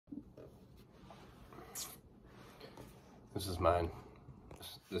This is mine.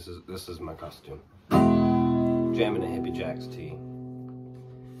 This is my costume. Jamming a Hippie Jacks tee.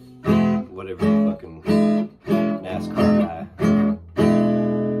 Whatever the fucking NASCAR guy.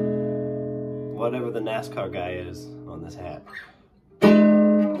 Whatever the NASCAR guy is on this hat.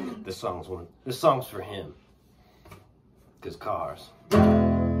 This song's for him. 'Cause cars.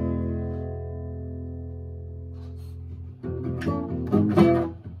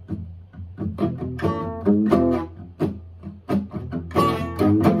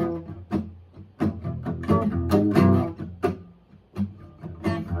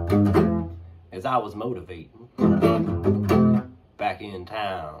 As I was motivating back in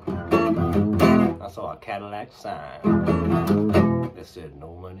town, I saw a Cadillac sign that said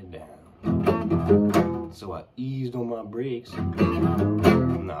no money down. So I eased on my brakes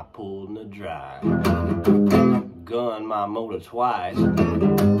and I pulled in the drive. Gunned my motor twice,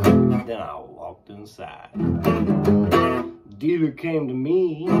 then I walked inside. Dealer came to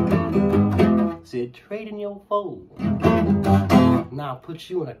me, said trade in your Ford. Now I'll put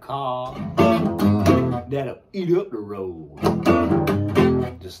you in a car that'll eat up the road.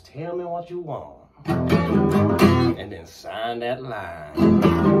 Just tell me what you want and then sign that line.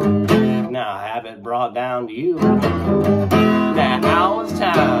 Now have it brought down to you. Now it's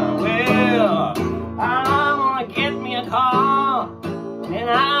time. Well, I'm gonna get me a car and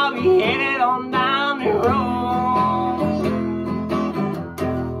I'll be headed on down the road.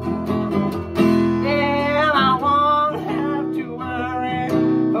 And I won't have to worry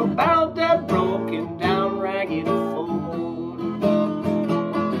about that broken down ragged Ford.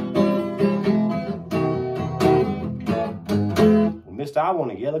 Well, mister, I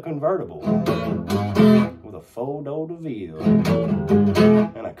want a yellow convertible with a 4-door DeVille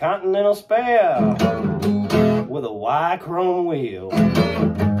and a Continental spare with a wide chrome wheel.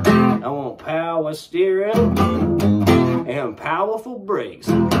 I want power steering and powerful brakes.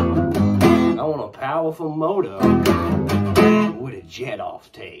 I want a powerful motor with a jet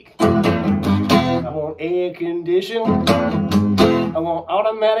off take. I want air conditioning. I want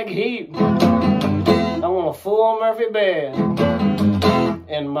automatic heat. I want a full Murphy bed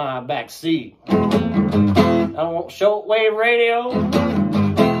in my back seat. I want shortwave radio.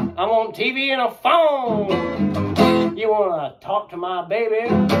 I want TV and a phone. You wanna talk to my baby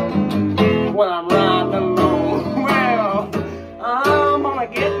when I'm riding alone? Well, I'm gonna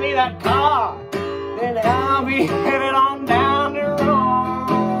get me that car, then I'll be headed on